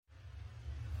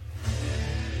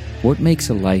What makes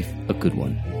a life a good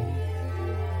one?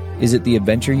 Is it the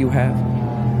adventure you have?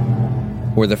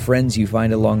 Or the friends you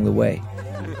find along the way?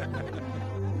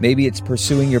 Maybe it's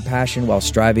pursuing your passion while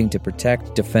striving to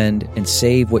protect, defend, and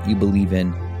save what you believe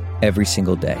in every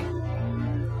single day.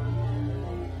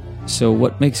 So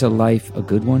what makes a life a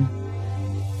good one?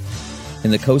 In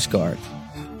the Coast Guard,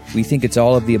 we think it's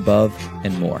all of the above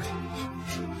and more.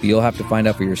 But you'll have to find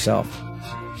out for yourself.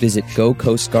 Visit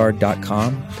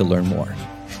gocoastguard.com to learn more.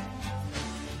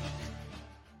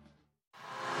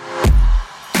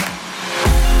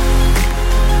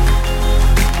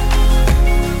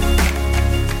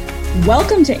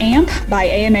 Welcome to AMP by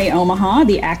AMA Omaha,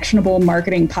 the Actionable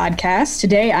Marketing Podcast.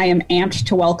 Today, I am amped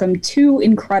to welcome two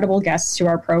incredible guests to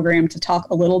our program to talk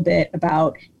a little bit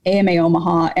about AMA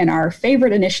Omaha and our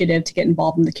favorite initiative to get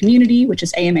involved in the community, which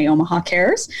is AMA Omaha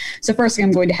Cares. So first,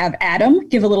 I'm going to have Adam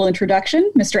give a little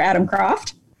introduction. Mr. Adam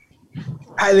Croft.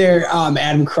 Hi there,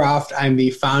 Adam Croft. I'm the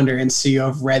founder and CEO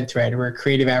of Red Thread. We're a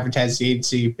creative advertising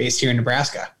agency based here in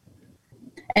Nebraska.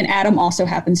 And Adam also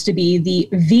happens to be the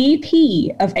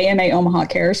VP of AMA Omaha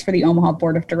Cares for the Omaha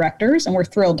Board of Directors, and we're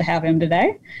thrilled to have him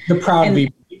today. The proud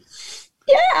VP.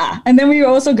 Yeah, and then we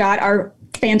also got our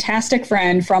fantastic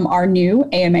friend from our new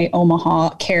AMA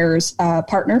Omaha Cares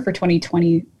partner for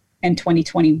 2020 and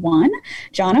 2021.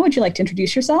 Jonna, would you like to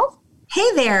introduce yourself?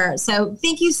 Hey there. So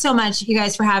thank you so much, you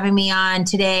guys, for having me on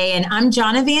today. And I'm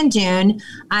Jonna Van Doon.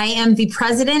 I am the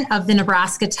president of the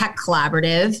Nebraska Tech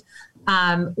Collaborative,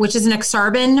 which is an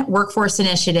Exarban workforce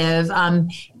initiative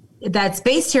that's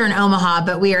based here in Omaha,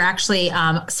 but we are actually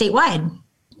statewide.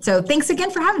 So thanks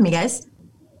again for having me, guys.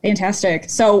 Fantastic.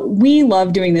 So we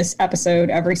love doing this episode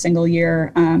every single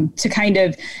year to kind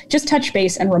of just touch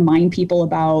base and remind people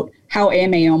about how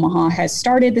AMA Omaha has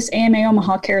started this AMA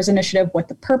Omaha Cares initiative, what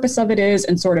the purpose of it is,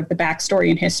 and sort of the backstory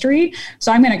and history.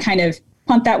 So I'm going to kind of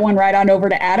punt that one right on over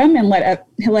to Adam and let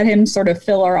him sort of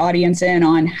fill our audience in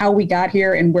on how we got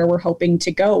here and where we're hoping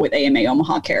to go with AMA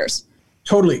Omaha Cares.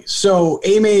 Totally. So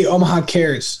AMA Omaha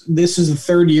Cares, this is the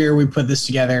third year we put this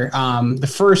together. The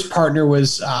first partner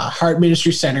was Heart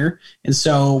Ministry Center. And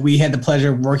so we had the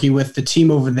pleasure of working with the team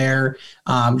over there,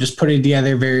 just putting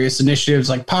together various initiatives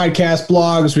like podcasts,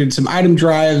 blogs. We did some item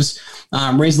drives,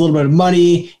 raised a little bit of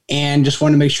money, and just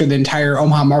wanted to make sure the entire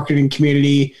Omaha marketing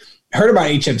community heard about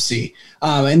HMC.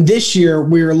 And this year,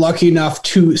 we were lucky enough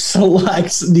to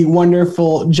select the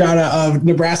wonderful Jonna of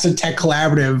Nebraska Tech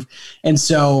Collaborative. And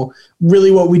so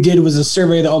really what we did was a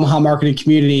survey of the Omaha marketing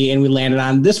community, and we landed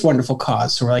on this wonderful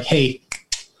cause. So we're like, hey,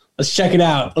 let's check it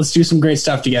out. Let's do some great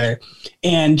stuff together.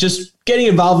 And just getting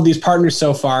involved with these partners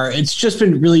so far, it's just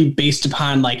been really based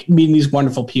upon like meeting these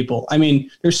wonderful people. I mean,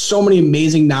 there's so many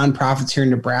amazing nonprofits here in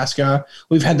Nebraska.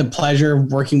 We've had the pleasure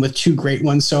of working with two great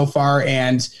ones so far,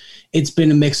 and it's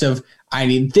been a mix of, I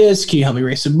need this, can you help me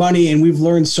raise some money? And we've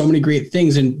learned so many great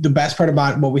things. And the best part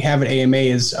about what we have at AMA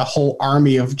is a whole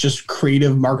army of just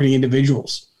creative marketing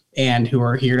individuals and who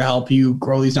are here to help you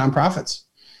grow these nonprofits.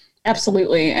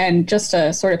 Absolutely. And just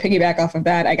to sort of piggyback off of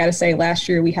that, I got to say last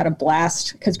year we had a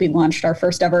blast because we launched our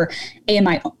first ever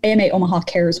AMA Omaha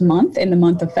Cares month in the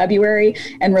month of February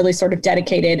and really sort of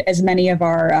dedicated as many of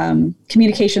our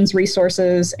communications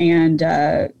resources and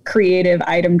creative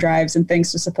item drives and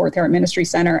things to support the Art Ministry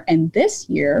Center. And this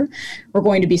year, we're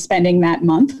going to be spending that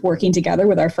month working together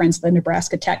with our friends at the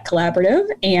Nebraska Tech Collaborative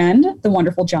and the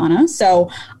wonderful Jonna.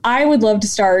 So I would love to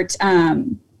start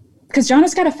because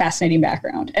Jonna's got a fascinating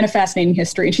background and a fascinating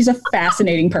history, and she's a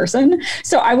fascinating person.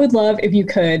 So I would love if you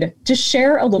could just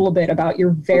share a little bit about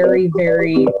your very,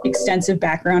 very extensive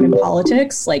background in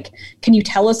politics. Like, can you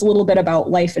tell us a little bit about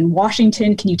life in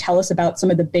Washington? Can you tell us about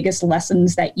some of the biggest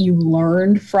lessons that you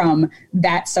learned from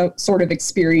that sort of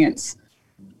experience?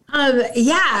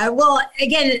 Yeah, well,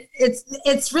 again,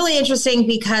 it's really interesting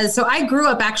because I grew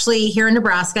up actually here in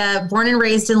Nebraska, born and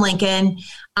raised in Lincoln.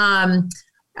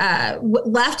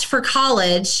 Left for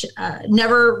college,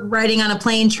 never riding on a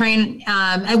plane, train,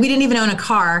 and we didn't even own a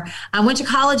car. I went to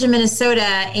college in Minnesota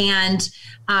and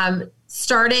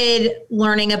started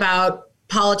learning about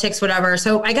politics, whatever.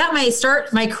 So I got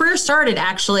my career started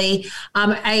actually.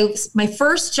 My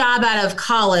first job out of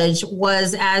college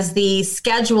was as the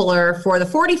scheduler for the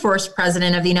 41st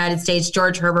president of the United States,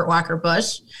 George Herbert Walker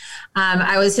Bush.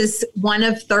 I was one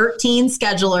of 13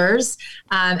 schedulers,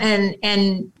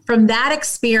 and from that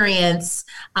experience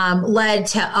led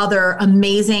to other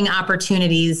amazing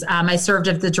opportunities. I served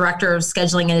as the director of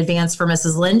scheduling in advance for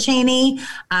Mrs. Lynn Cheney.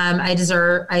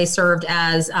 I served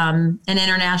as an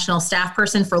international staff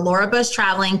person for Laura Bush,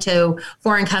 traveling to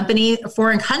foreign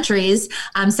countries,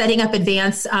 setting up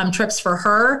advance trips for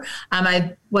her.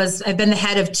 I've I've been the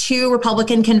head of 2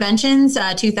 Republican conventions,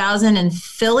 2000 in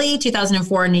Philly,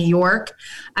 2004 in New York.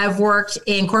 I've worked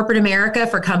in corporate America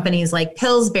for companies like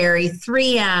Pillsbury,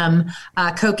 3M,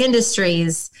 Koch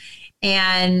Industries,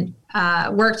 and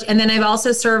and then I've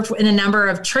also served in a number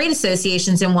of trade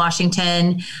associations in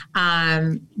Washington,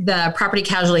 the Property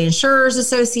Casualty Insurers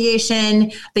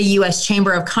Association, the U.S.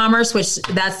 Chamber of Commerce, which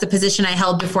that's the position I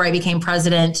held before I became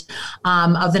president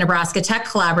of the Nebraska Tech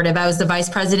Collaborative. I was the vice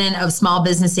president of small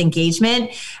business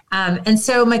engagement. And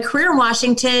so my career in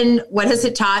Washington, what has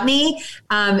it taught me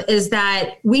is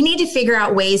that we need to figure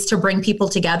out ways to bring people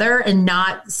together and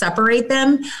not separate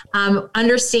them,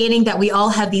 understanding that we all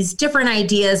have these different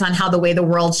ideas on how the way the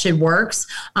world should works.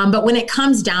 But when it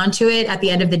comes down to it, at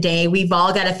the end of the day, we've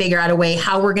all got to figure out a way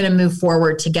how we're going to move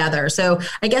forward together. So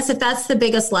I guess if that's the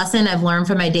biggest lesson I've learned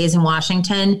from my days in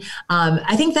Washington,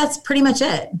 I think that's pretty much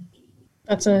it.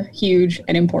 That's a huge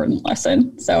and important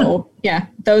lesson. So yeah,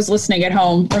 those listening at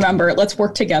home, remember, let's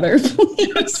work together,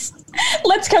 please.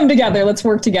 Let's come together. Let's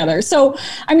work together. So,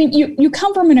 I mean, you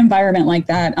come from an environment like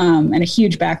that and a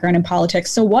huge background in politics.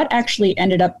 So what actually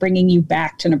ended up bringing you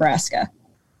back to Nebraska?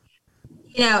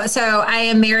 So I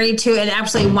am married to an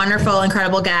absolutely wonderful,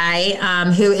 incredible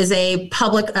guy who is a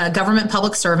government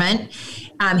public servant.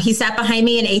 He sat behind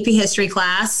me in AP history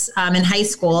class in high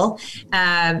school,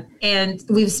 and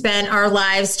we've spent our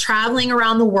lives traveling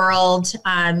around the world.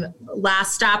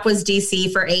 Last stop was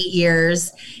DC for 8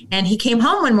 years, and he came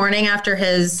home one morning after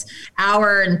his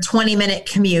hour and 20-minute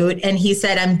commute, and he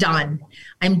said, I'm done.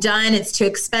 It's too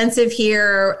expensive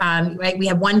here. We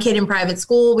have one kid in private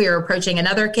school. We are approaching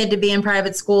another kid to be in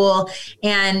private school.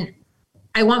 And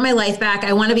I want my life back.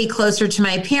 I want to be closer to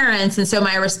my parents. And so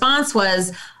my response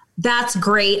was, that's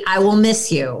great. I will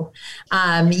miss you.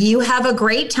 You have a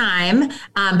great time,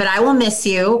 but I will miss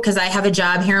you because I have a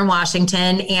job here in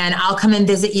Washington, and I'll come and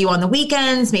visit you on the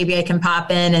weekends. Maybe I can pop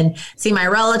in and see my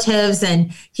relatives.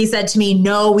 And he said to me,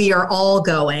 no, we are all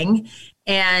going.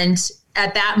 And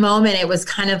at that moment, it was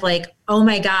kind of like, oh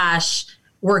my gosh,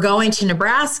 we're going to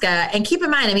Nebraska. And keep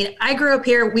in mind, I mean, I grew up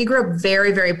here. We grew up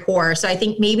very, very poor. So I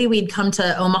think maybe we'd come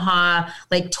to Omaha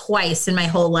like twice in my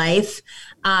whole life,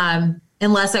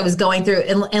 unless I was going through.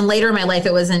 And later in my life,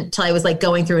 it wasn't until I was like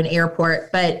going through an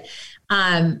airport. But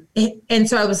and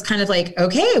so I was kind of like,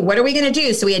 okay, what are we going to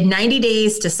do? So we had 90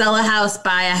 days to sell a house,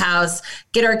 buy a house,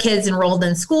 get our kids enrolled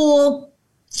in school.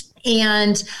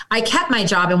 And I kept my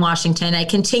job in Washington. I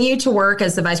continued to work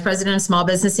as the vice president of small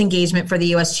business engagement for the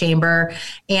U.S. Chamber.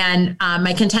 And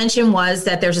my contention was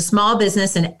that there's a small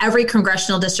business in every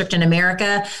congressional district in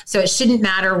America, so it shouldn't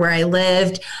matter where I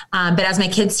lived. But as my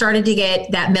kids started to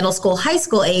get that middle school, high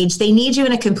school age, they need you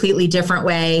in a completely different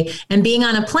way. And being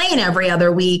on a plane every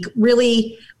other week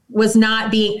really was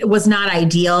not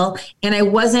ideal. And I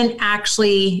wasn't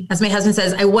actually, as my husband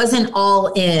says, I wasn't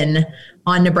all in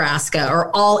on Nebraska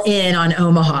or all in on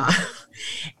Omaha.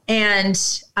 And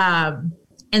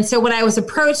so when I was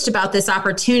approached about this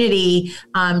opportunity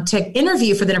to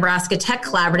interview for the Nebraska Tech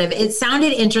Collaborative, it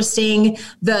sounded interesting.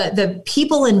 The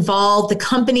people involved, the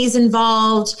companies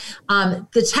involved,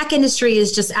 the tech industry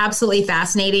is just absolutely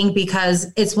fascinating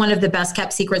because it's one of the best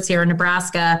kept secrets here in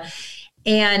Nebraska.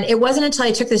 And it wasn't until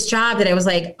I took this job that I was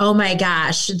like, oh my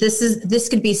gosh, this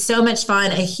could be so much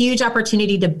fun, a huge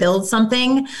opportunity to build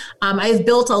something. I've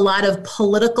built a lot of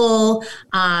political,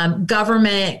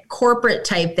 government, corporate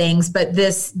type things, but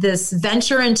this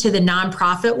venture into the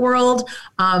nonprofit world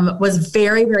was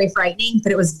very, very frightening,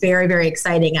 but it was very, very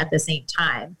exciting at the same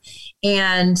time.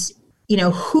 And,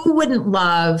 who wouldn't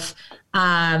love,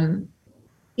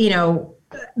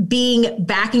 being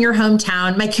back in your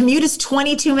hometown? My commute is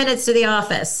 22 minutes to the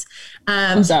office.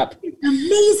 Thumbs up.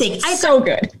 Amazing. So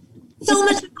good. So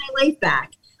much of my life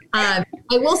back. I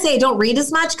will say I don't read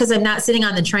as much because I'm not sitting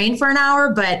on the train for an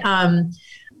hour, but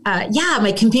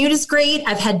my commute is great.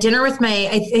 I've had dinner I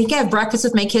think I have breakfast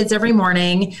with my kids every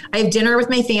morning. I have dinner with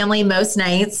my family most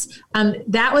nights.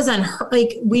 That was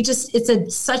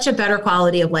it's such a better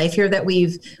quality of life here that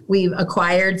we've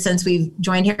acquired since we've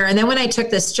joined here. And then when I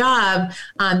took this job,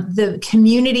 the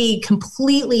community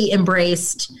completely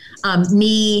embraced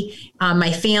me,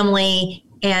 my family.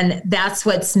 And that's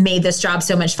what's made this job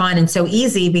so much fun and so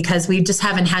easy because we just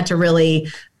haven't had to really,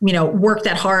 work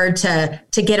that hard to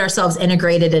get ourselves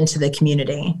integrated into the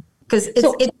community because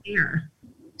it's there.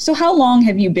 So how long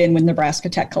have you been with Nebraska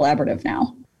Tech Collaborative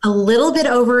now? A little bit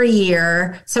over a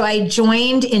year. So I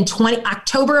joined in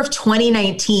October of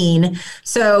 2019.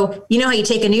 So you know how you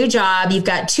take a new job, you've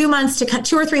got 2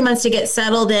 or 3 months to get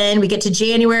settled in. We get to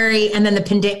January and then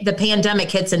the pandemic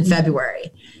hits in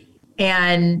February.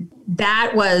 And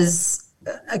that was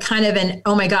a kind of an,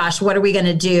 oh my gosh, what are we going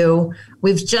to do?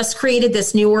 We've just created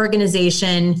this new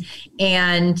organization.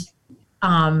 And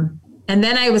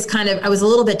then I was a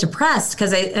little bit depressed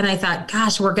because I thought,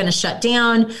 gosh, we're going to shut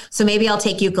down. So maybe I'll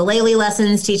take ukulele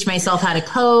lessons, teach myself how to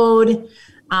code,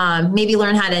 maybe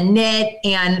learn how to knit.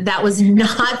 And that was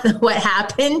not what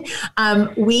happened.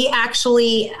 We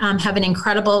actually have an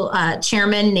incredible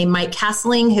chairman named Mike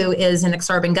Castling, who is an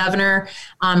ex-Sarban governor,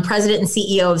 president and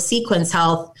CEO of Sequence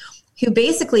Health, who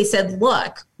basically said,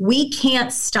 look, we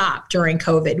can't stop during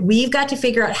COVID. We've got to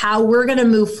figure out how we're going to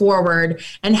move forward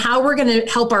and how we're going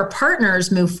to help our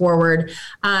partners move forward.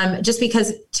 Just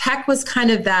because tech was kind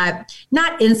of that,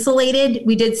 not insulated.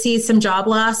 We did see some job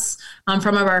loss from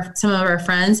some of our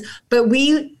friends, but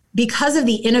because of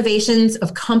the innovations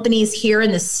of companies here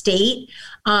in the state,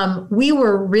 we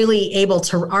were really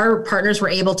our partners were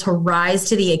able to rise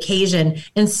to the occasion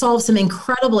and solve some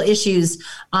incredible issues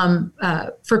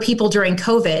for people during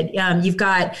COVID. You've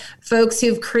got folks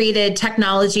who've created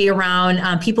technology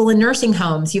around people in nursing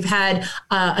homes. You've had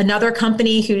another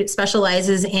company who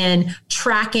specializes in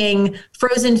tracking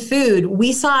frozen food.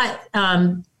 We saw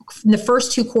in the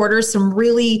first 2 quarters, some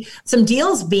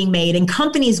deals being made and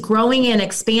companies growing and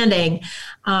expanding.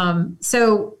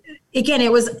 So again,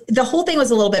 the whole thing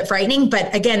was a little bit frightening,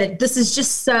 but again, this is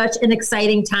just such an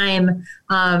exciting time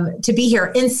to be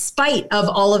here in spite of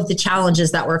all of the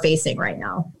challenges that we're facing right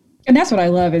now. And that's what I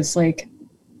love is like,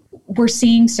 we're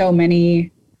seeing so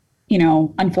many,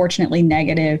 unfortunately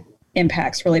negative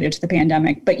impacts related to the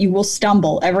pandemic, but you will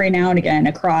stumble every now and again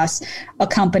across a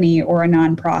company or a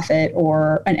nonprofit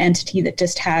or an entity that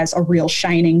just has a real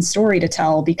shining story to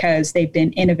tell because they've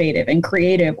been innovative and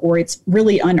creative, or it's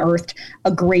really unearthed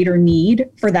a greater need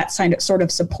for that sort of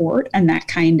support and that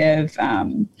kind of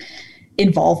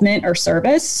involvement or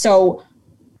service. So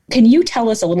can you tell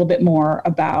us a little bit more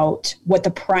about what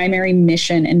the primary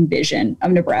mission and vision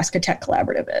of Nebraska Tech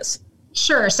Collaborative is?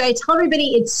 Sure. So I tell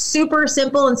everybody it's super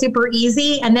simple and super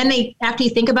easy. And then after you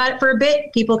think about it for a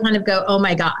bit, people kind of go, oh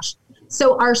my gosh.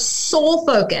 So our sole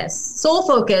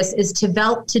focus is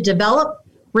to develop,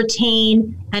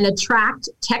 retain, and attract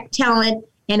tech talent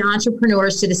and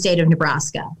entrepreneurs to the state of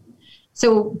Nebraska.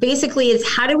 So basically it's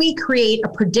how do we create a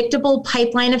predictable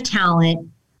pipeline of talent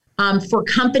for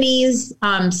companies,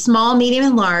 small, medium,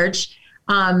 and large,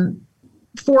 to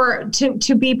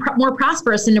be more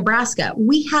prosperous in Nebraska.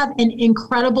 We have an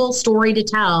incredible story to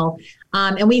tell,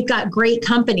 and we've got great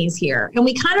companies here. And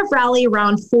we kind of rally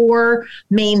around 4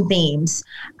 main themes.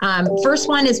 First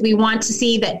one is we want to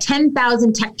see that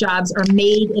 10,000 tech jobs are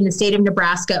made in the state of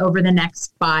Nebraska over the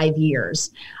next 5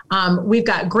 years. We've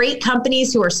got great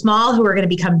companies who are small, who are going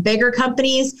to become bigger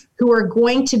companies, who are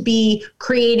going to be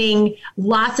creating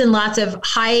lots and lots of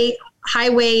high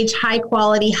wage, high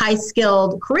quality, high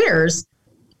skilled careers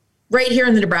right here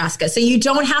in the Nebraska. So you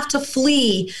don't have to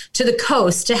flee to the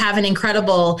coast to have an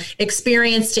incredible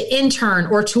experience to intern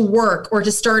or to work or to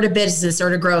start a business or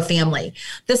to grow a family.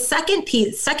 The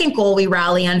second goal we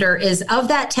rally under is of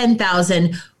that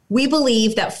 10,000, we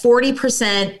believe that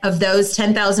 40% of those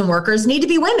 10,000 workers need to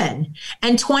be women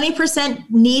and 20%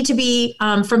 need to be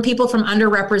from people from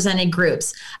underrepresented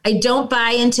groups. I don't buy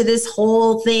into this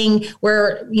whole thing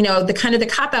where, the kind of the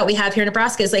cop out we have here in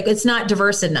Nebraska is like, it's not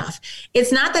diverse enough.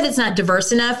 It's not that it's not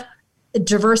diverse enough. I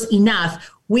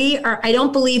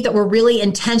don't believe that we're really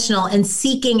intentional in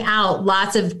seeking out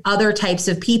lots of other types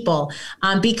of people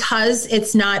because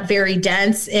it's not very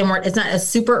dense and it's not a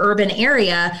super urban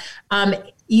area.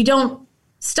 You don't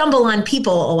stumble on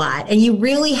people a lot, and you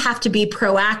really have to be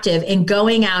proactive in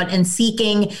going out and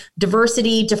seeking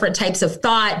diversity, different types of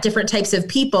thought, different types of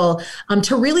people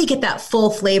to really get that full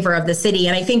flavor of the city.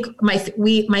 And I think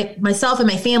myself and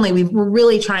my family, we're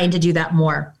really trying to do that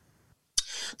more.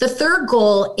 The third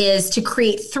goal is to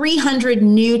create 300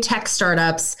 new tech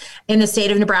startups in the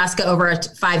state of Nebraska over a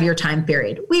 5-year time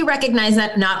period. We recognize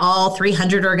that not all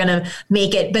 300 are going to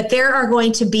make it, but there are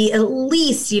going to be at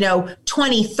least,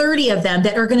 20, 30 of them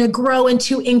that are going to grow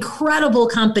into incredible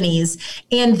companies.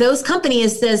 And those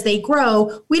companies, as they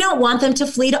grow, we don't want them to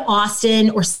flee to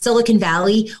Austin or Silicon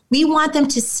Valley. We want them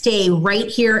to stay right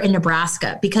here in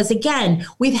Nebraska because, again,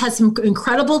 we've had some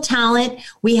incredible talent.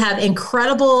 We have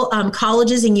incredible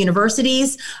colleges and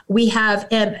universities. We have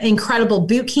incredible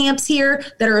boot camps here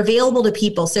that are available to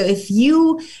people. So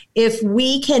if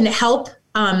we can help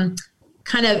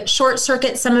kind of short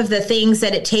circuit some of the things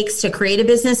that it takes to create a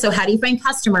business. So how do you find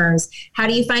customers? How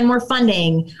do you find more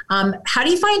funding? How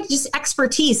do you find just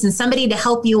expertise and somebody to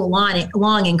help you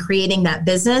along in creating that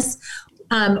business?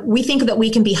 We think that we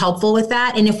can be helpful with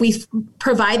that. And if we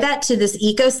provide that to this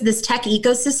tech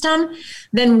ecosystem,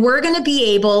 then we're going to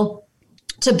be able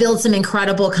to build some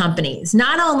incredible companies,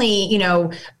 not only,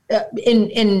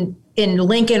 in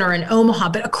Lincoln or in Omaha,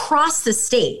 but across the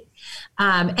state.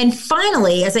 And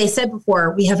finally, as I said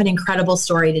before, we have an incredible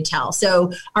story to tell.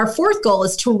 So our fourth goal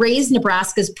is to raise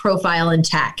Nebraska's profile in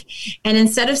tech. And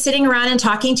instead of sitting around and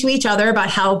talking to each other about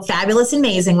how fabulous and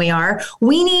amazing we are,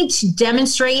 we need to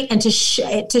demonstrate and to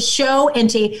show and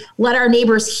to let our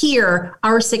neighbors hear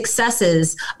our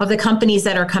successes of the companies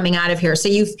that are coming out of here. So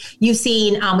you've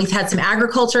seen, we've had some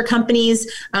agriculture companies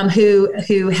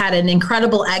who had an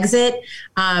incredible exit.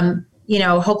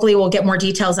 Hopefully we'll get more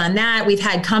details on that. We've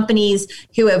had companies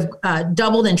who have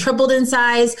doubled and tripled in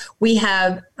size. We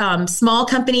have small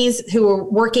companies who are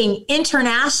working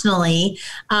internationally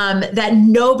that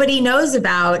nobody knows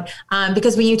about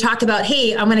because when you talk about,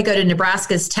 hey, I'm going to go to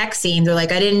Nebraska's tech scene, they're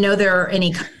like, I didn't know there are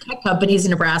any tech companies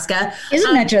in Nebraska.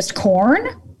 Isn't that just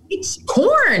corn? It's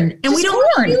corn. And we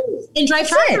don't corn. And drive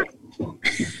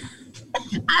tractors.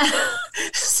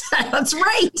 That's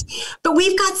right. But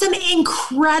we've got some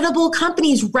incredible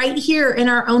companies right here in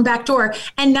our own back door.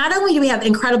 And not only do we have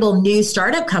incredible new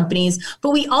startup companies,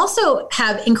 but we also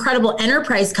have incredible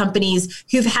enterprise companies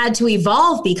who've had to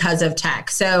evolve because of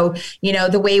tech. So,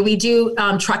 the way we do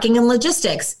trucking and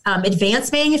logistics,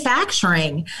 advanced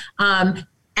manufacturing,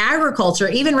 agriculture,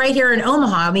 even right here in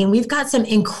Omaha. I mean, we've got some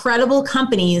incredible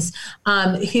companies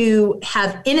who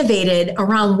have innovated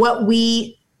around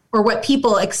what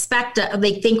people expect,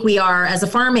 they think we are as a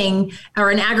farming or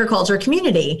an agriculture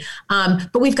community.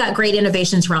 But we've got great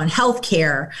innovations around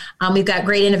healthcare. We've got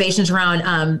great innovations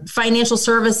around financial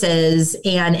services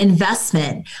and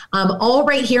investment, all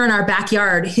right here in our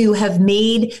backyard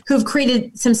who've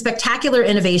created some spectacular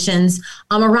innovations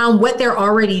around what they're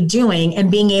already doing and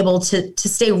being able to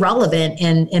stay relevant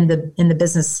in the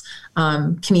business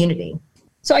community.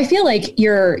 So I feel like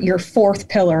your fourth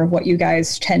pillar of what you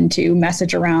guys tend to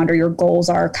message around or your goals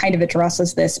are kind of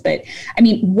addresses this. But I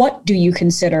mean, what do you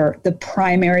consider the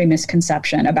primary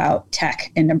misconception about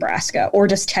tech in Nebraska or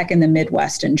just tech in the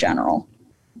Midwest in general?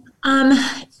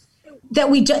 That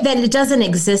it doesn't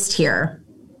exist here.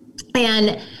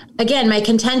 And again, my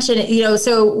contention,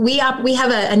 so we have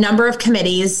a number of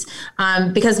committees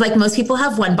because like most people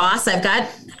have one boss, I've got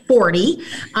 40,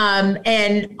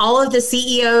 and all of the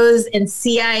CEOs and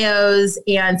CIOs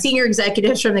and senior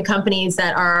executives from the companies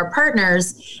that are our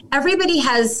partners, everybody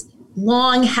has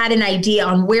long had an idea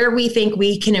on where we think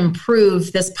we can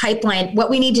improve this pipeline, what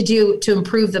we need to do to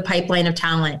improve the pipeline of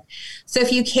talent. So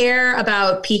if you care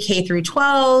about PK through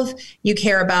 12, you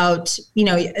care about,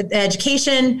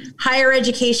 education, higher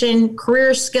education,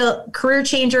 career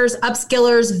changers,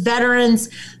 upskillers, veterans,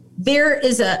 there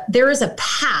is a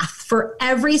path for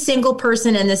every single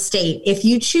person in the state, if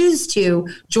you choose to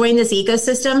join this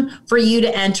ecosystem, for you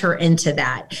to enter into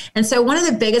that. And so one of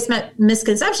the biggest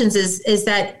misconceptions is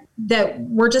that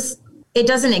it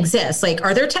doesn't exist. Like,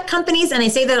 are there tech companies? And I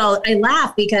say that I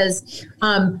laugh because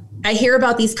I hear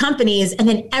about these companies, and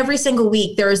then every single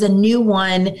week there is a new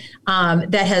one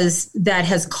that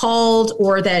has called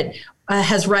or that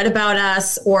has read about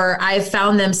us, or I've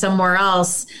found them somewhere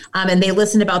else, and they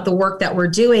listened about the work that we're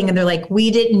doing, and they're like,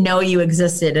 we didn't know you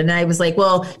existed. And I was like,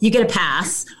 well, you get a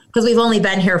pass, because we've only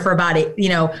been here for about,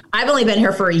 I've only been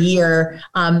here for a year.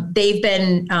 They've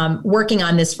been working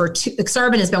on this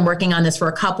Exarban has been working on this for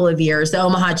a couple of years, the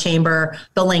Omaha Chamber,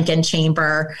 the Lincoln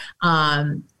Chamber.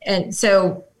 And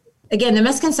so again, the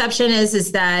misconception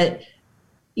is that,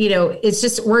 it's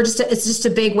just a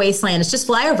big wasteland. It's just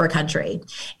flyover country.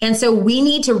 And so we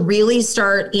need to really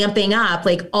start amping up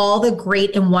like all the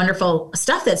great and wonderful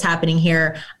stuff that's happening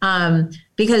here.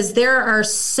 Because there are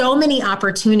so many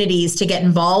opportunities to get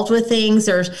involved with things.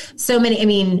 There's so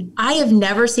many. I have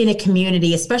never seen a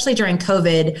community, especially during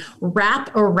COVID,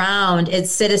 wrap around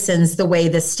its citizens the way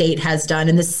the state has done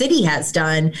and the city has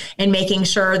done, and making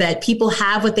sure that people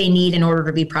have what they need in order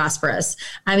to be prosperous.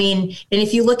 And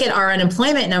if you look at our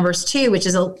unemployment numbers too, which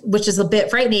is a bit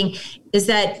frightening, is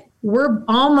that we're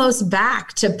almost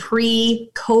back to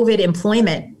pre-COVID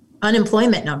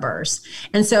unemployment numbers.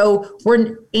 And so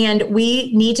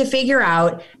we need to figure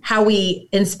out how we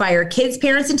inspire kids,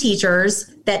 parents, and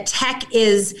teachers that tech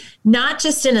is not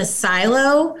just in a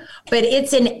silo, but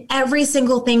it's in every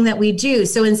single thing that we do.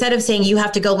 So instead of saying you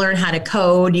have to go learn how to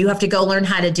code, you have to go learn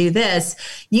how to do this,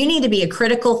 you need to be a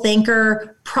critical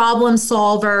thinker, problem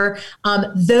solver.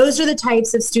 Those are the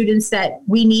types of students that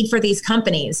we need for these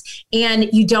companies. And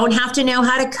you don't have to know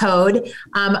how to code.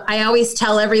 I always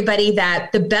tell everybody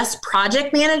that the best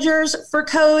project managers for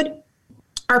code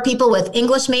are people with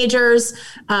English majors,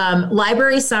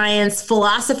 library science,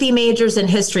 philosophy majors, and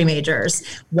history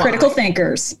majors. Critical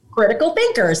thinkers. critical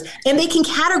thinkers, and they can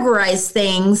categorize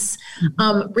things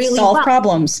really solve well.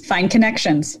 problems, find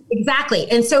connections. Exactly.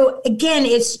 And so again,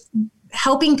 it's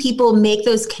helping people make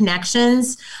those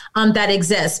connections that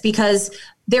exist, because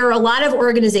there are a lot of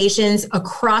organizations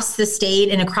across the state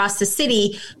and across the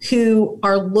city who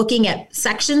are looking at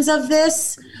sections of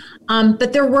this,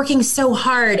 but they're working so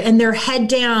hard and they're head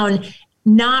down,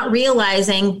 not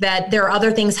realizing that there are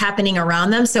other things happening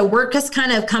around them. So we're just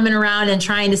kind of coming around and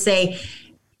trying to say,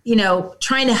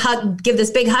 trying to give this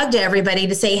big hug to everybody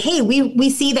to say, hey, we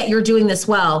see that you're doing this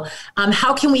well.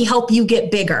 How can we help you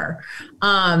get bigger?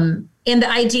 And the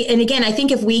idea, and again, I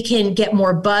think if we can get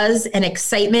more buzz and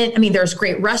excitement, I mean, there's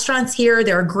great restaurants here.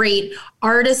 There are great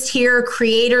artists here,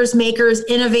 creators, makers,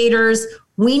 innovators.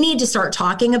 We need to start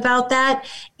talking about that.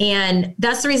 And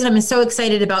that's the reason I'm so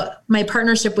excited about my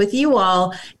partnership with you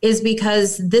all, is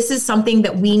because this is something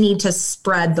that we need to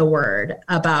spread the word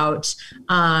about.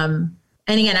 And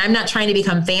again, I'm not trying to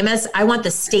become famous. I want the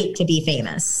state to be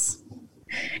famous.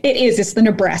 It is. It's the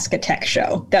Nebraska Tech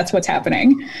Show. That's what's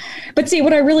happening. But see,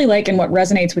 what I really like and what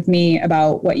resonates with me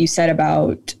about what you said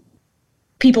about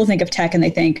people think of tech and they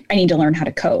think, I need to learn how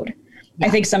to code. Yeah. I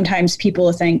think sometimes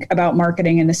people think about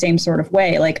marketing in the same sort of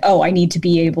way, like, oh, I need to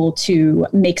be able to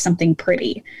make something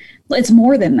pretty. It's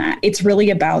more than that. It's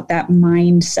really about that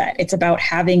mindset. It's about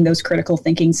having those critical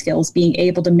thinking skills, being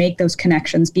able to make those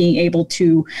connections, being able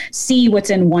to see what's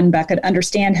in one bucket,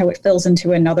 understand how it fills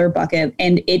into another bucket.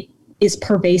 And it is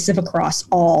pervasive across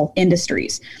all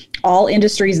industries. All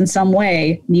industries in some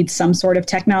way need some sort of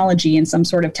technology and some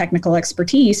sort of technical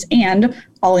expertise, and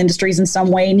all industries in some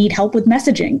way need help with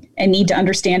messaging and need to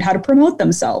understand how to promote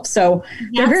themselves. So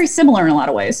they're very similar in a lot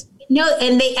of ways. No,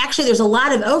 and there's a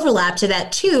lot of overlap to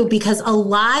that too, because a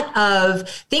lot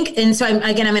of and so I'm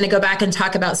going to go back and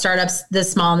talk about startups, the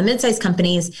small and the mid-sized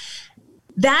companies.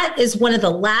 That is one of the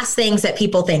last things that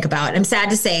people think about. I'm sad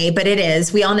to say, but it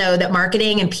is. We all know that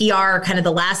marketing and PR are kind of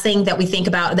the last thing that we think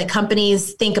about, that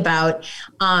companies think about.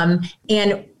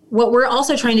 And what we're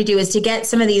also trying to do is to get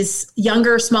some of these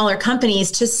younger, smaller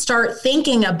companies to start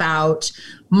thinking about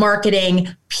marketing,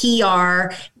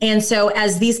 PR. And so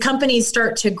as these companies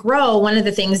start to grow, one of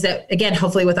the things that, again,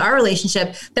 hopefully with our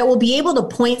relationship, that we'll be able to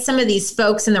point some of these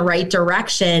folks in the right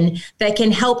direction that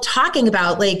can help talking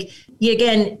about, like,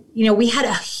 again, we had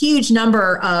a huge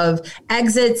number of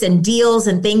exits and deals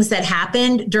and things that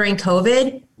happened during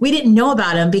COVID. We didn't know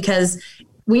about them because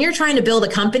when you're trying to build a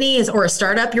company or a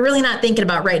startup, you're really not thinking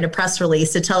about writing a press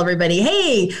release to tell everybody,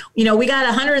 hey, we got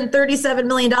 $137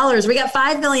 million. We got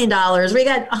 $5 million. We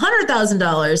got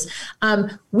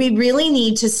 $100,000. We really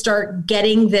need to start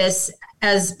getting this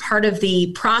as part of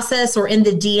the process or in the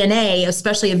DNA,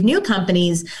 especially of new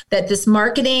companies, that this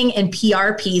marketing and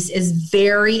PR piece is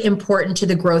very important to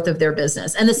the growth of their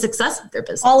business and the success of their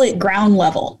business. Call it ground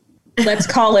level. Let's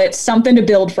call it something to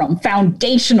build from,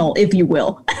 foundational, if you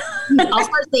will. I'll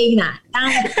start saying that.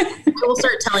 I will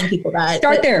start telling people that.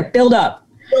 Start there, build up.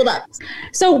 Build up.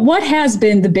 So what has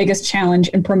been the biggest challenge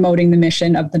in promoting the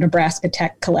mission of the Nebraska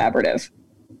Tech Collaborative?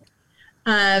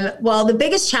 Well, the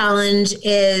biggest challenge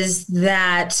is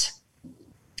that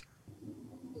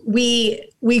we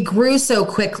grew so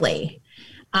quickly,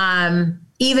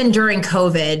 even during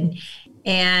COVID.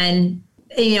 And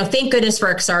thank goodness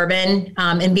for Exarban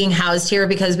and being housed here,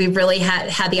 because we've really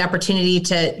had the opportunity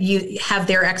to have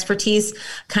their expertise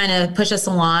kind of push us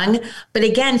along. But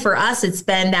again, for us, it's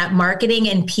been that marketing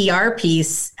and PR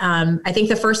piece. I think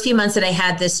the first few months that I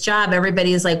had this job,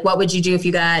 everybody was like, what would you do if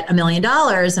you got $1 million?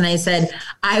 And I said,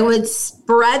 I would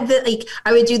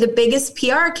I would do the biggest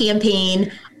PR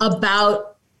campaign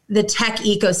about the tech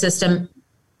ecosystem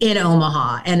in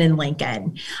Omaha and in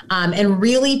Lincoln, and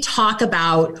really talk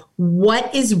about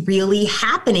what is really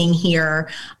happening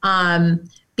here.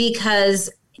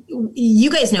 Because you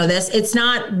guys know this, it's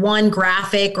not one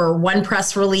graphic or one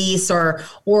press release or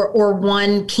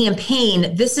one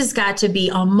campaign. This has got to be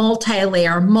a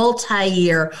multi-layer,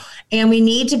 multi-year, and we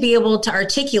need to be able to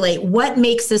articulate what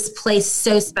makes this place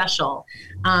so special.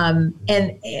 And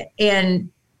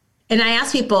I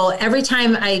ask people every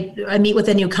time I meet with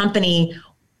a new company,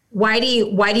 why do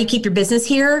you keep your business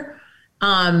here?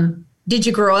 Did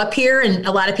you grow up here? And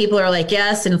a lot of people are like,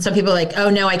 yes. And some people are like, oh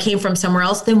no, I came from somewhere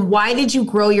else. Then why did you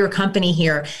grow your company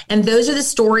here? And those are the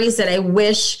stories that I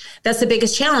wish, that's the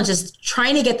biggest challenge, is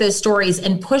trying to get those stories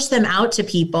and push them out to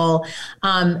people,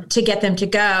 to get them to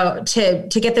go, to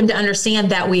get them to understand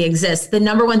that we exist. The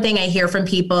number one thing I hear from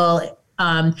people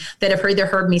that have either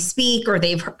heard me speak or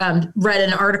they've read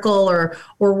an article or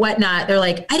whatnot, they're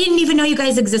like, I didn't even know you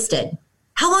guys existed.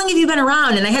 how long have you been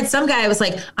around? And I had some guy, I was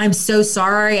like, I'm so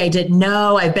sorry. I didn't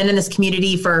know. I've been in this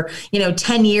community for,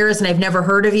 10 years and I've never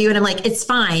heard of you. And I'm like, it's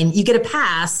fine. You get a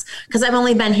pass because I've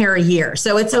only been here a year.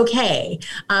 So it's okay.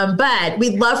 But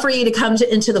we'd love for you to come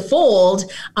into the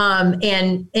fold.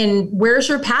 And where's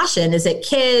your passion? Is it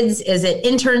kids? Is it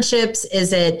internships?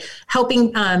 Is it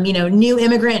helping, new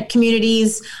immigrant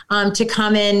communities to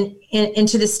come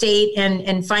into the state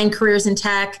and find careers in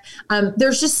tech?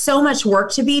 There's just so much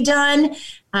work to be done.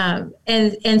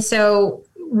 And so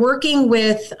working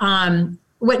with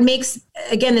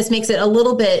this makes it a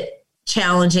little bit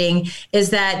challenging is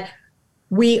that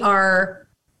we are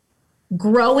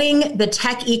growing the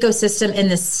tech ecosystem in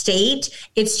the state.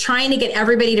 It's trying to get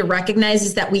everybody to recognize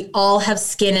is that we all have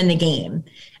skin in the game.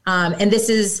 And this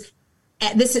is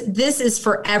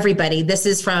for everybody. This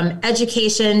is from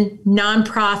education,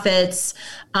 nonprofits,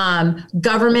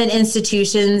 government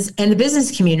institutions, and the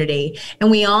business community. And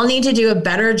we all need to do a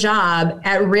better job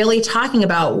at really talking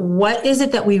about what is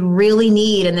it that we really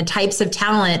need and the types of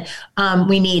talent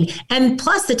we need. And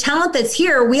plus the talent that's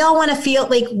here, we all want to feel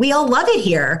like we all love it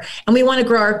here. And we want to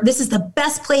grow this is the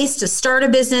best place to start a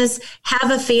business,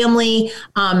 have a family,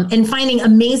 and finding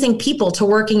amazing people to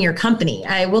work in your company.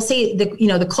 I will say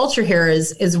the culture here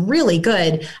is really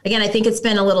good. Again, I think it's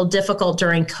been a little difficult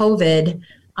during COVID.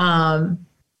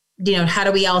 How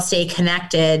do we all stay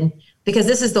connected? Because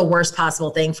this is the worst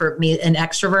possible thing for me, an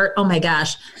extrovert. Oh my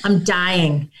gosh, I'm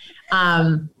dying.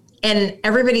 And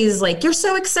everybody's like, you're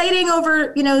so exciting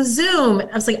over, Zoom.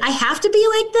 I was like, I have to be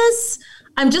like this.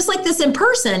 I'm just like this in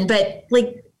person, but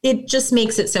like, it just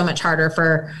makes it so much harder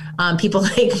for people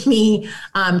like me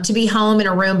to be home in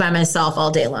a room by myself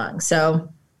all day long. So.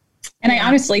 And I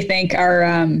honestly think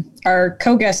our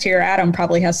co-guest here, Adam,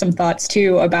 probably has some thoughts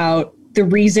too about the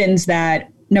reasons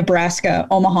that Nebraska,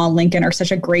 Omaha, Lincoln are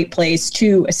such a great place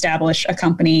to establish a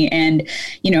company. And,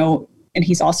 and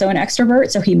he's also an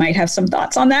extrovert, so he might have some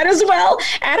thoughts on that as well.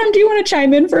 Adam, do you want to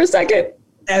chime in for a second?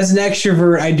 As an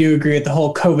extrovert, I do agree with the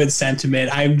whole COVID sentiment.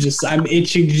 I'm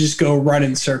itching to just go run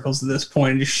in circles at this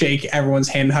point and just shake everyone's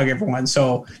hand and hug everyone.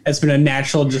 So it's been a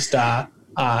natural just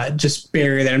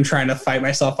barrier that I'm trying to fight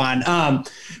myself on.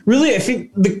 Really, I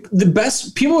think the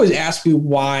best people always ask me,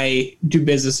 why do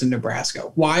business in Nebraska?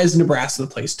 Why is Nebraska the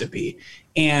place to be?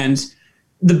 And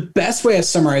the best way I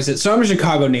summarize it, so I'm a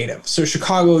Chicago native. So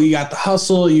Chicago, you got the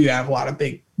hustle, you have a lot of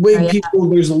big people,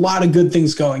 there's a lot of good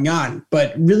things going on.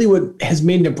 But really what has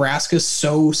made Nebraska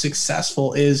so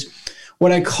successful is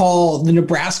what I call the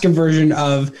Nebraska version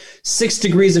of 6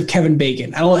 degrees of Kevin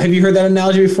Bacon. Have you heard that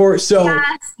analogy before? So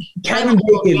yes. Kevin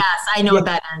Bacon. Yes, I know what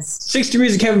that is. 6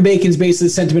 degrees of Kevin Bacon is basically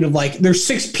the sentiment of like, there's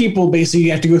 6 people basically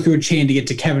you have to go through a chain to get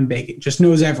to Kevin Bacon. Just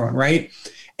knows everyone, right?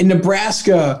 In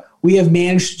Nebraska, we have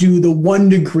managed to do the 1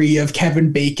 degree of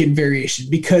Kevin Bacon variation,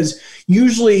 because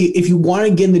usually if you want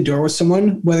to get in the door with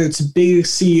someone, whether it's a big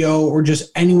CEO or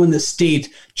just anyone in the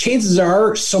state, chances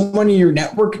are someone in your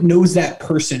network knows that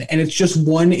person. And it's just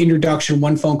one introduction,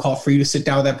 one phone call for you to sit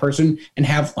down with that person and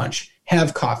have lunch,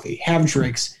 have coffee, have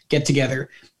drinks, get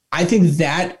together. I think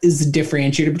that is the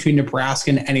differentiator between Nebraska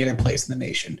and any other place in the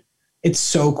nation. It's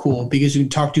so cool because you can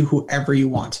talk to whoever you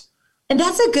want. And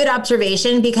that's a good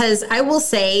observation, because I will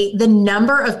say the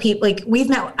number of people, like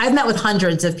I've met with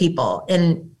hundreds of people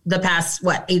in the past,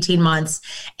 18 months.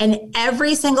 And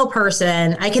every single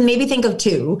person, I can maybe think of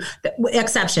 2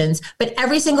 exceptions, but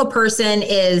every single person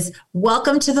is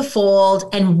welcome to the fold.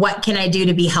 And what can I do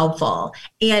to be helpful?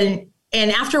 And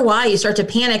after a while, you start to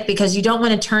panic because you don't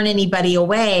want to turn anybody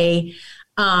away.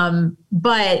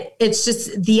 But it's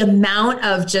just the amount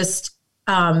of just,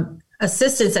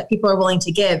 assistance that people are willing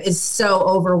to give is so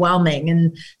overwhelming.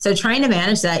 And so trying to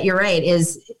manage that, you're right,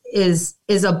 is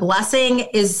a blessing,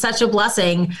 is such a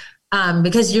blessing,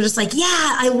 because you're just like,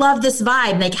 yeah, I love this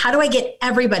vibe. Like, how do I get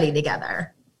everybody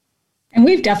together? And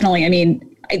we've definitely,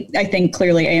 I think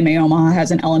clearly AMA Omaha has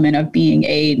an element of being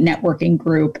a networking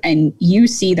group, and you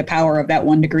see the power of that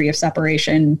 1 degree of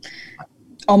separation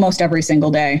almost every single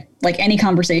day. Like any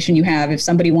conversation you have, if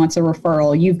somebody wants a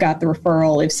referral, you've got the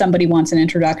referral. If somebody wants an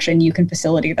introduction, you can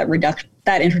facilitate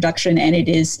that introduction. And it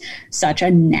is such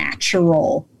a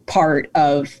natural part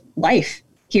of life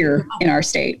here in our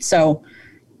state. So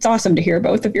it's awesome to hear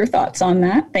both of your thoughts on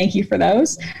that. Thank you for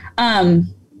those.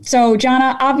 So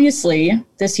Jana, obviously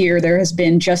this year there has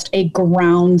been just a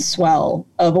groundswell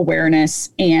of awareness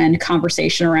and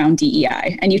conversation around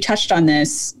DEI. And you touched on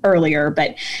this earlier,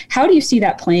 but how do you see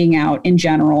that playing out in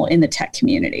general in the tech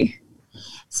community?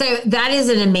 So that is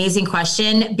an amazing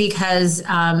question, because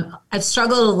I've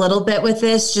struggled a little bit with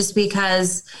this, just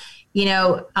because,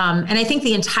 and I think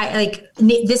the entire,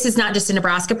 this is not just a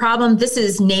Nebraska problem. This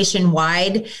is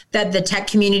nationwide, that the tech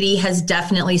community has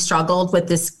definitely struggled with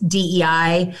this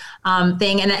DEI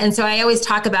thing. And so I always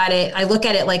talk about it. I look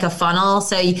at it like a funnel.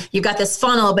 So you've got this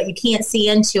funnel, but you can't see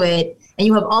into it. And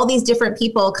you have all these different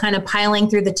people kind of piling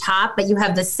through the top, but you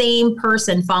have the same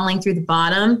person falling through the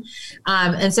bottom.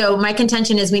 And so my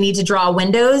contention is we need to draw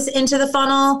windows into the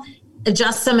funnel,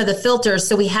 adjust some of the filters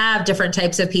so we have different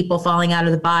types of people falling out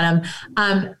of the bottom.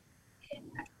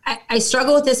 I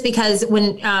struggle with this because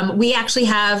when we actually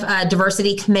have a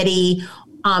diversity committee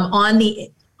on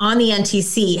the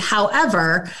NTC.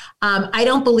 However, I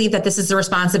don't believe that this is the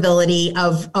responsibility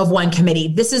of one committee.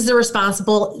 This is the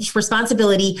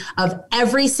responsibility of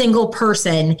every single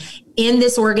person in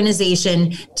this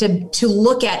organization to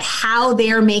look at how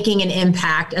they're making an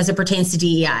impact as it pertains to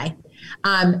DEI.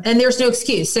 And there's no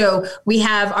excuse. So we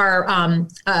have our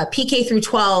PK through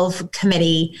 12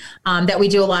 committee that we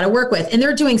do a lot of work with, and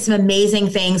they're doing some amazing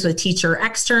things with teacher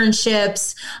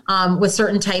externships, with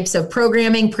certain types of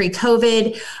programming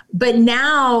pre-COVID. But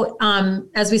now,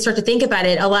 as we start to think about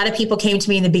it, a lot of people came to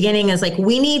me in the beginning as like,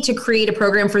 we need to create a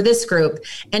program for this group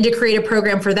and to create a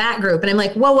program for that group. And I'm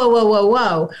like,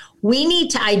 whoa. We need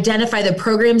to identify the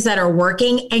programs that are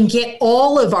working and get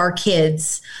all of our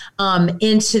kids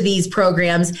into these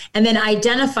programs, and then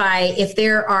identify if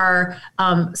there are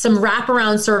some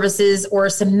wraparound services or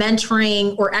some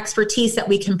mentoring or expertise that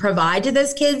we can provide to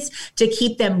those kids to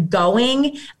keep them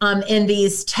going in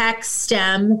these tech,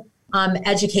 STEM,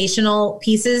 educational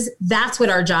pieces. That's what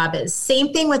our job is.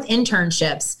 Same thing with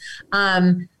internships.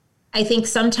 I think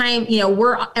sometimes,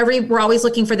 we're always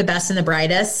looking for the best and the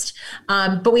brightest,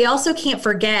 but we also can't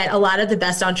forget a lot of the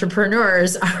best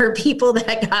entrepreneurs are people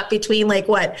that got between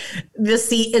the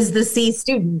C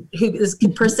student who is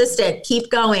persistent, keep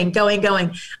going.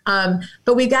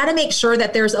 But we've got to make sure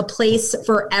that there's a place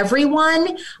for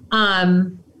everyone,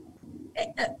 in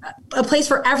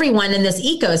this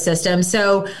ecosystem.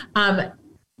 So,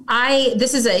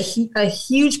 this is a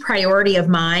huge priority of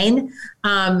mine,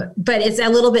 but it's a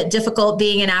little bit difficult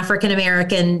being an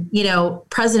African-American,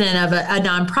 president of a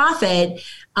nonprofit,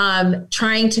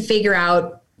 trying to figure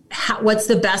out what's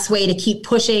the best way to keep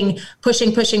pushing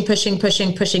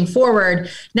forward,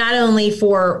 not only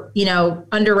for,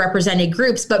 underrepresented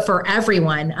groups, but for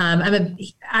everyone.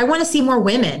 I want to see more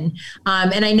women.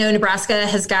 And I know Nebraska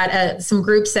has got some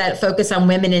groups that focus on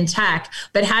women in tech,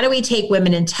 but how do we take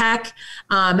women in tech?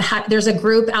 There's a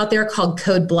group out there called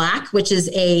Code Black, which is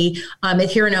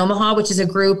here in Omaha, which is a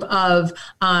group of,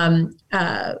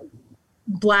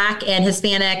 Black and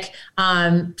Hispanic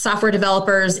software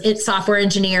developers, software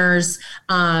engineers,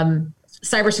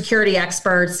 cybersecurity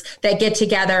experts that get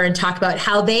together and talk about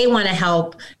how they want to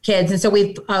help kids. And so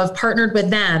we've partnered with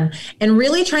them and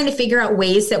really trying to figure out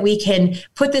ways that we can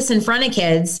put this in front of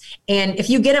kids. And if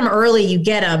you get them early, you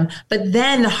get them. But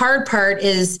then the hard part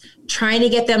is trying to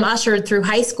get them ushered through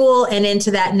high school and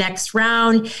into that next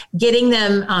round, getting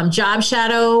them job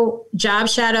shadow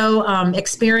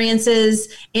experiences,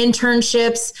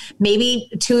 internships.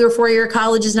 Maybe 2 or 4 year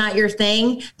college is not your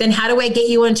thing. Then how do I get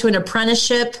you into an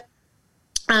apprenticeship?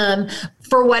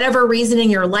 For whatever reason in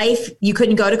your life, you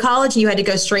couldn't go to college and you had to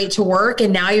go straight to work.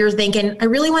 And now you're thinking, I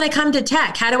really want to come to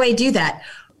tech. How do I do that?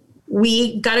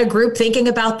 We got a group thinking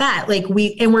about that.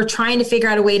 We're trying to figure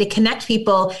out a way to connect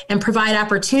people and provide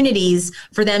opportunities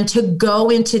for them to go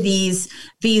into these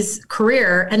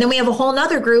career. And then we have a whole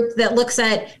nother group that looks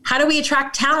at how do we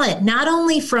attract talent, not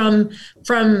only from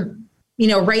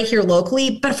right here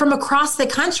locally, but from across the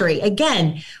country.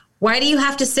 Again, why do you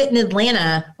have to sit in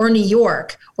Atlanta or New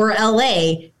York or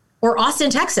LA or Austin,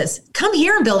 Texas? Come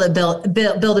here and build a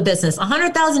business.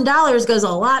 $100,000 goes a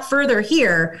lot further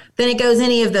here than it goes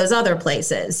any of those other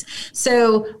places.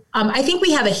 So I think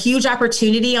we have a huge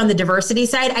opportunity on the diversity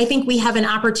side. I think we have an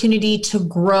opportunity to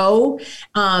grow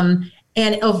and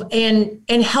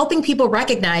helping people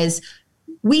recognize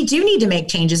we do need to make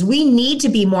changes. We need to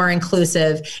be more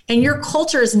inclusive, and your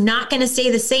culture is not going to stay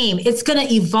the same. It's going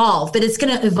to evolve, but it's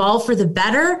going to evolve for the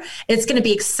better. It's going to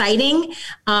be exciting.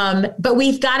 But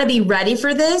we've got to be ready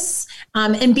for this,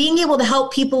 and being able to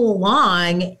help people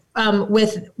along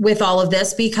with all of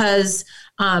this, because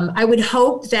I would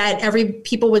hope that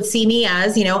people would see me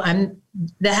as, I'm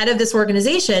the head of this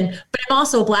organization, but I'm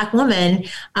also a Black woman.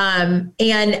 And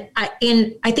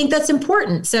I think that's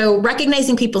important. So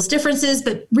recognizing people's differences,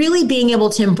 but really being able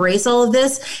to embrace all of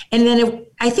this. And then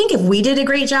I think if we did a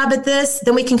great job at this,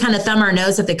 then we can kind of thumb our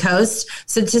nose at the coast.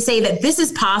 So to say that this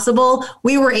is possible,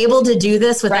 we were able to do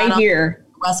this without right here,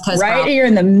 West Coast right here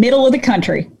in the middle of the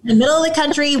country.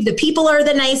 The people are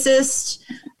the nicest.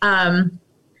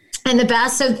 And the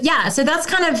best. So yeah, so that's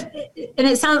kind of, and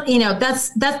it sounds,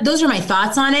 those are my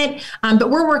thoughts on it.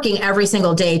 But we're working every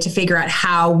single day to figure out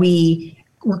how we're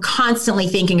constantly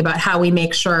thinking about how we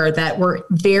make sure that we're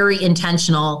very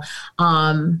intentional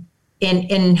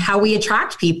in how we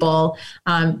attract people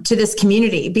to this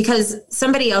community. Because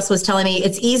somebody else was telling me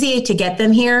it's easy to get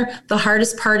them here. The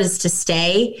hardest part is to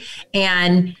stay.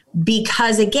 And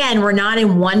because again, we're not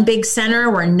in one big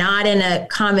center, we're not in a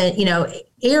common,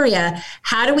 area.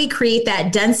 How do we create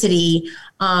that density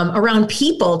around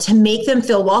people to make them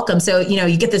feel welcome? So,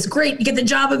 you get the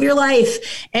job of your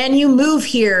life and you move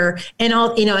here and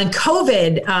all, and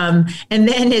COVID. And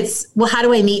then it's, well, how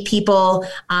do I meet people?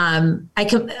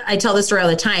 I tell this story all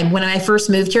the time. When I first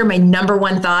moved here, my number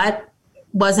one thought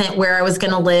wasn't where I was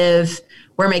going to live,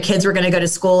 where my kids were going to go to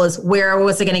school, is where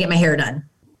was I going to get my hair done?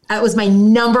 That was my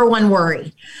number one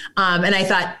worry. And I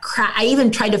thought, I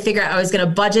even tried to figure out I was going to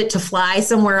budget to fly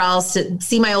somewhere else to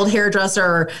see my old hairdresser,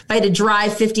 or if I had to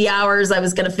drive 50 hours, I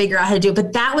was going to figure out how to do it.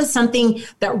 But that was something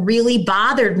that really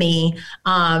bothered me.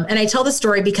 And I tell the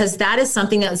story because that is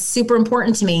something that was super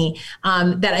important to me,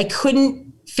 that I couldn't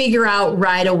figure out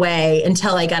right away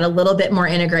until I got a little bit more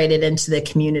integrated into the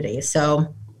community.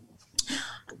 So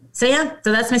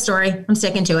that's my story. I'm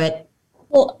sticking to it.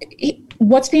 Well,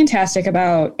 what's fantastic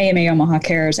about AMA Omaha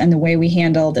Cares and the way we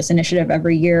handle this initiative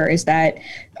every year is that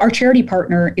our charity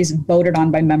partner is voted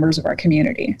on by members of our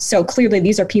community. So clearly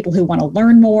these are people who want to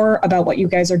learn more about what you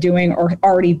guys are doing or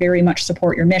already very much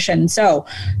support your mission. So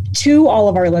to all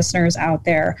of our listeners out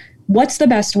there, what's the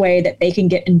best way that they can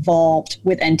get involved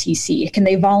with NTC? Can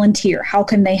they volunteer? How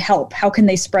can they help? How can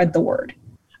they spread the word?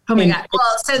 Oh my God.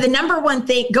 Well, so the number one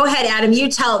thing, go ahead, Adam, you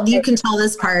can tell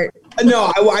this part.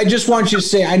 No, I just want you to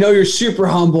say, I know you're super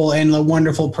humble and a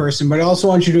wonderful person, but I also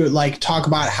want you to talk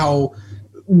about how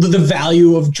the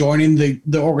value of joining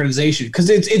the organization, because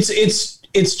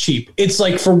it's cheap. It's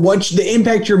like for what the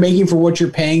impact you're making for what you're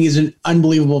paying is an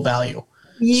unbelievable value.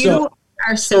 You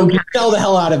are so sell the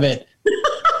hell out of it.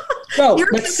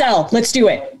 Let's sell. Let's do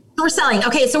it. We're selling.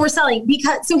 Okay, so we're selling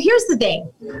so here's the thing.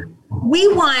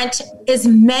 We want as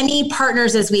many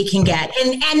partners as we can get.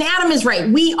 And Adam is right.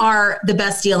 We are the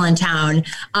best deal in town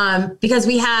because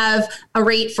we have a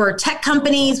rate for tech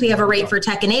companies. We have a rate for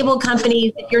tech-enabled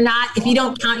companies. If you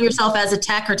don't count yourself as a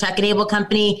tech or tech-enabled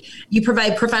company, you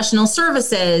provide professional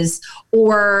services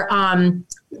or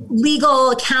legal,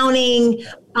 accounting,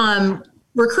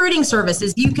 recruiting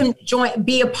services. You can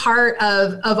be a part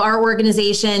of our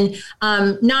organization,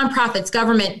 nonprofits,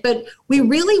 government, but we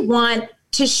really want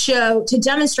to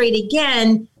demonstrate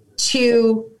again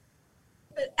to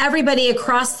everybody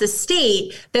across the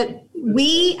state that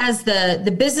we as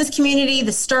the business community,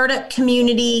 the startup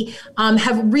community,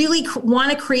 have really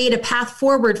want to create a path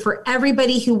forward for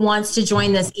everybody who wants to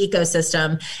join this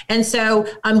ecosystem. And so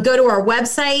go to our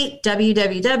website,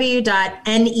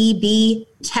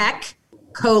 www.nebtech.com.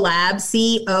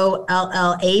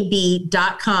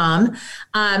 COLLAB.com.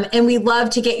 And we love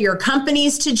to get your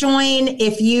companies to join.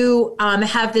 If you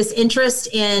have this interest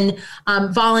in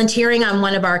volunteering on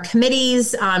one of our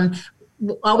committees,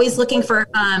 always looking for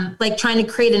trying to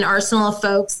create an arsenal of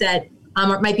folks that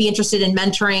might be interested in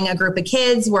mentoring a group of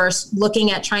kids. We're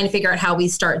looking at trying to figure out how we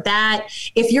start that.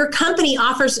 If your company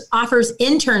offers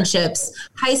internships,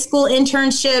 high school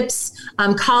internships,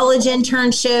 college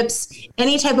internships,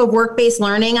 any type of work-based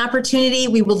learning opportunity,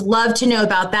 we would love to know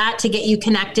about that to get you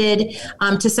connected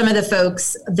to some of the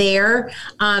folks there.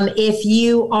 If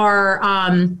you are,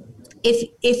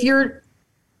 if you're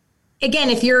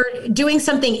doing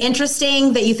something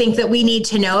interesting that you think that we need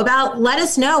to know about, let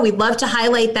us know. We'd love to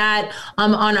highlight that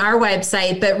on our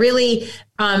website. But really,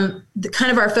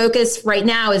 kind of our focus right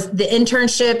now is the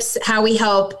internships, how we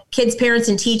help kids, parents,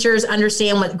 and teachers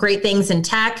understand what great things in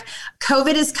tech.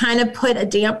 COVID has kind of put a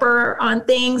damper on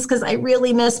things because I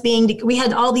really miss we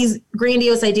had all these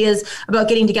grandiose ideas about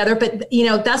getting together, but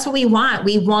that's what we want.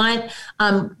 We want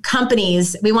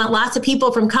companies, we want lots of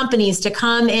people from companies to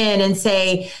come in and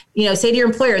say to your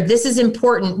employer, this is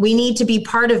important. We need to be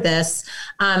part of this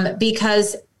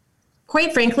because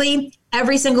quite frankly,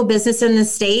 every single business in the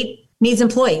state needs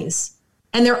employees,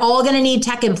 and they're all going to need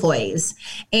tech employees.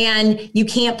 And you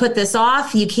can't put this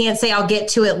off. You can't say, I'll get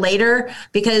to it later,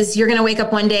 because you're going to wake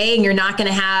up one day and you're not going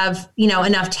to have,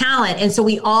 enough talent. And so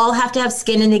we all have to have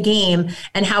skin in the game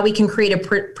and how we can create a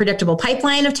predictable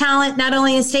pipeline of talent, not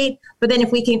only in the state, but then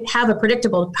if we can have a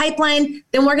predictable pipeline,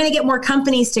 then we're going to get more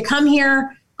companies to come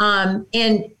here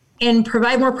and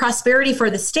provide more prosperity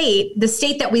for the state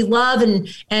that we love and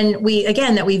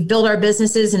that we've built our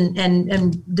businesses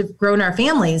and grown our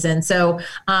families. And so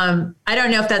I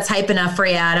don't know if that's hype enough for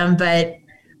you, Adam, but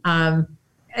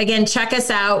again, check us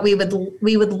out. We would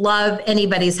love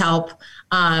anybody's help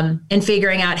in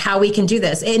figuring out how we can do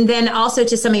this. And then also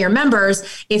to some of your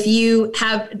members, if you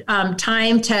have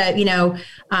time to,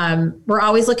 we're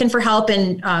always looking for help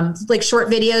and like short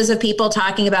videos of people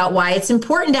talking about why it's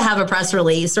important to have a press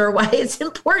release or why it's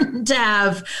important to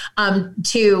have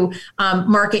to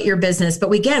market your business.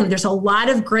 But again, there's a lot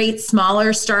of great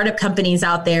smaller startup companies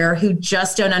out there who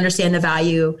just don't understand the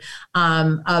value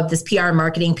of this PR and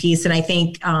marketing piece. And I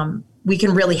think we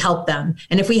can really help them.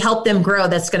 And if we help them grow,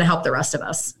 that's going to help the rest of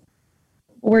us.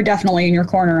 We're definitely in your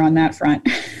corner on that front.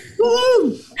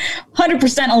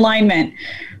 100% alignment.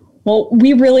 Well,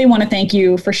 we really want to thank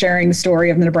you for sharing the story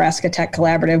of the Nebraska Tech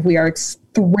Collaborative. We are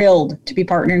thrilled to be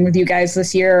partnering with you guys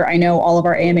this year. I know all of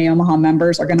our AMA Omaha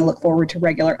members are going to look forward to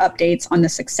regular updates on the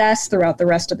success throughout the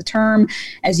rest of the term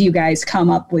as you guys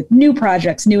come up with new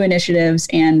projects, new initiatives,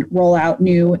 and roll out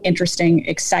new, interesting,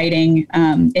 exciting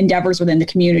endeavors within the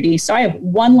community. So I have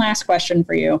one last question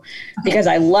for you because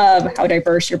I love how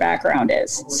diverse your background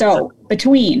is. So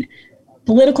between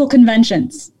political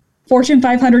conventions, Fortune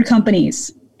 500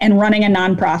 companies, and running a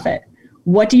nonprofit,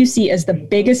 what do you see as the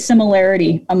biggest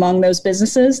similarity among those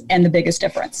businesses and the biggest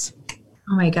difference?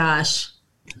 Oh my gosh.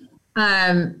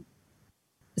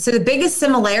 So the biggest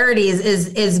similarities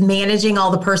is managing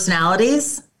all the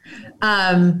personalities.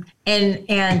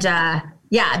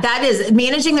 Yeah, that is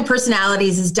managing the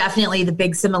personalities is definitely the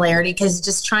big similarity, because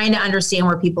just trying to understand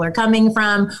where people are coming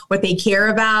from, what they care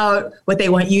about, what they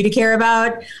want you to care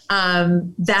about.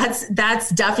 That's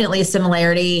definitely a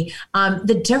similarity.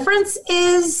 The difference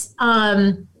is,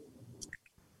 again,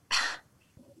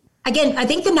 I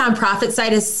think the nonprofit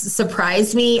side has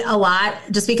surprised me a lot,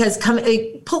 just because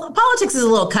politics is a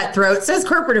little cutthroat. So is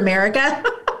corporate America.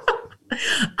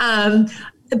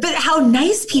 But how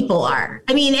nice people are.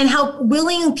 I mean, and how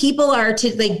willing people are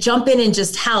to like jump in and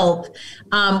just help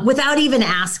without even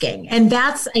asking. And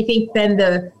that's, I think, been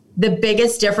the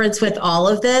biggest difference with all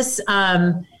of this.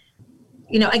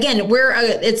 Again,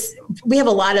 we have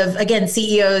a lot of, again,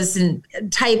 CEOs and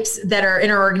types that are in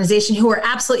our organization who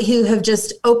have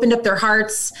just opened up their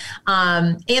hearts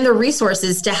and their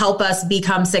resources to help us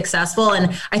become successful.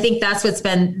 And I think that's what's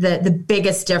been the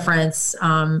biggest difference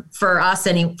for us,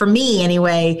 for me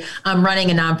anyway,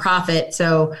 running a nonprofit.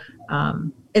 So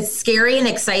it's scary and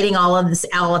exciting all at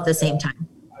the same time.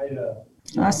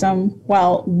 Awesome.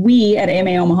 Well, we at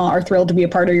AMA Omaha are thrilled to be a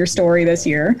part of your story this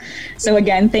year. So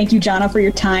again, thank you, Jana, for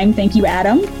your time. Thank you,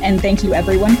 Adam. And thank you,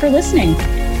 everyone, for listening.